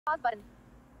Pause button.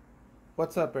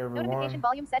 What's up, everyone? Notification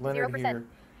volume set to Leonard 0%. here.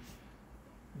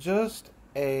 Just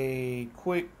a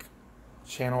quick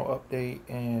channel update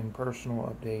and personal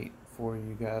update for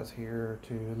you guys here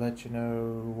to let you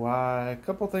know why a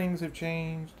couple things have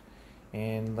changed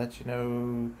and let you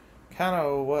know kind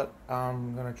of what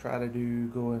I'm going to try to do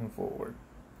going forward.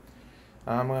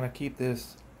 I'm going to keep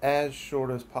this as short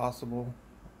as possible,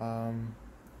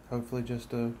 hopefully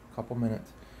just a couple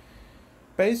minutes.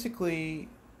 Basically,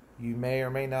 you may or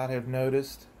may not have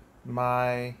noticed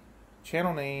my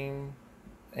channel name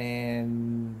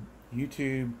and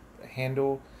YouTube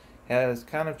handle has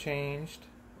kind of changed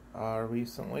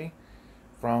recently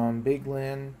from Big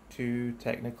Len to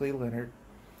technically Leonard.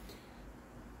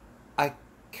 I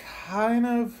kind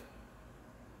of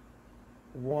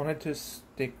wanted to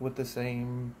stick with the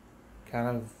same kind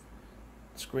of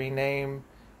screen name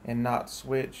and not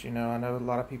switch. You know, I know a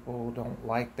lot of people don't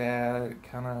like that. It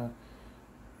kind of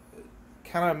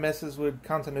messes with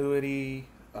continuity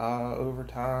over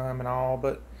time and all,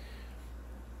 but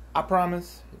I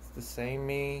promise it's the same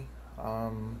me,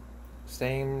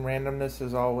 same randomness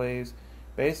as always.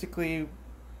 Basically,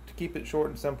 to keep it short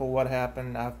and simple, what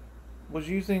happened, I was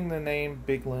using the name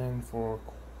Big Len for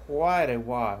quite a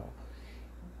while,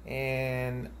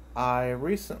 and I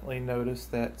recently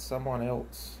noticed that someone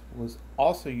else was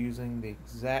also using the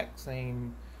exact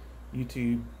same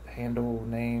YouTube handle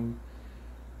name.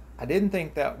 I didn't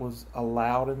think that was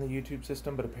allowed in the YouTube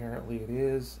system, but apparently it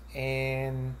is.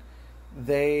 And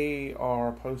they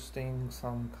are posting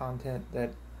some content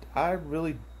that I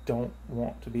really don't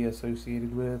want to be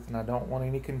associated with, and I don't want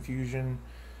any confusion,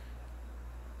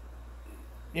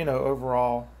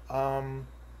 overall.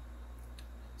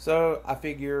 So I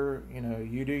figure,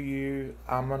 you do you.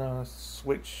 I'm going to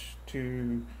switch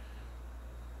to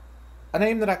a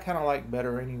name that I kind of like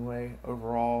better anyway,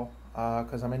 overall,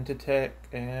 because I'm into tech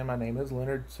and my name is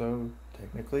Leonard, so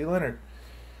technically Leonard.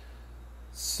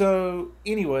 So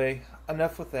anyway,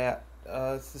 enough with that.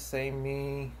 It's the same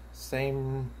me,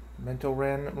 same mental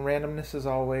randomness as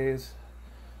always.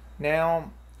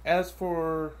 Now, as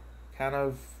for kind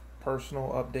of personal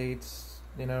updates,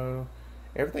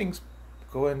 everything's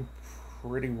going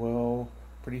pretty well,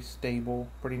 pretty stable,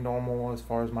 pretty normal as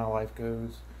far as my life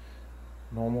goes.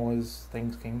 Normal as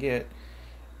things can get.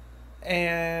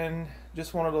 And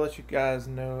just wanted to let you guys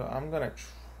know I'm going to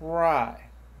try,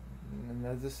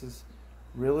 and this is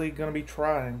really going to be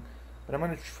trying, but I'm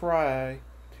going to try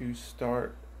to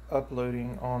start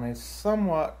uploading on a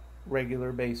somewhat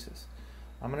regular basis.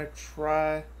 I'm going to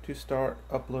try to start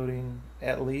uploading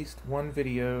at least one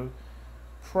video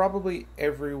probably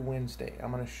every Wednesday.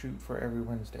 I'm going to shoot for every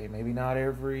Wednesday. Maybe not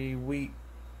every week.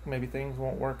 Maybe things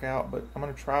won't work out, but I'm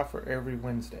going to try for every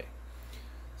Wednesday.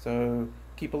 So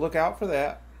keep a lookout for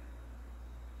that.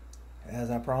 As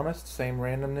I promised, same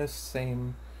randomness,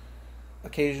 same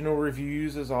occasional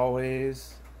reviews as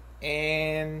always.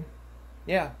 And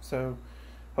yeah, so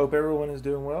hope everyone is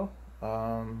doing well.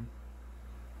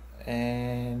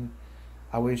 And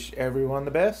I wish everyone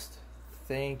the best.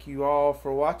 Thank you all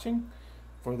for watching.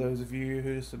 For those of you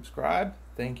who subscribe,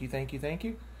 thank you, thank you, thank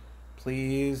you.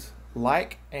 Please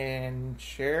like and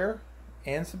share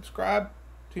and subscribe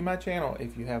to my channel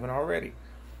if you haven't already.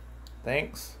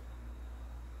 Thanks.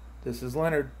 This is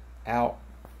Leonard, out.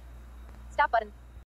 Stop button.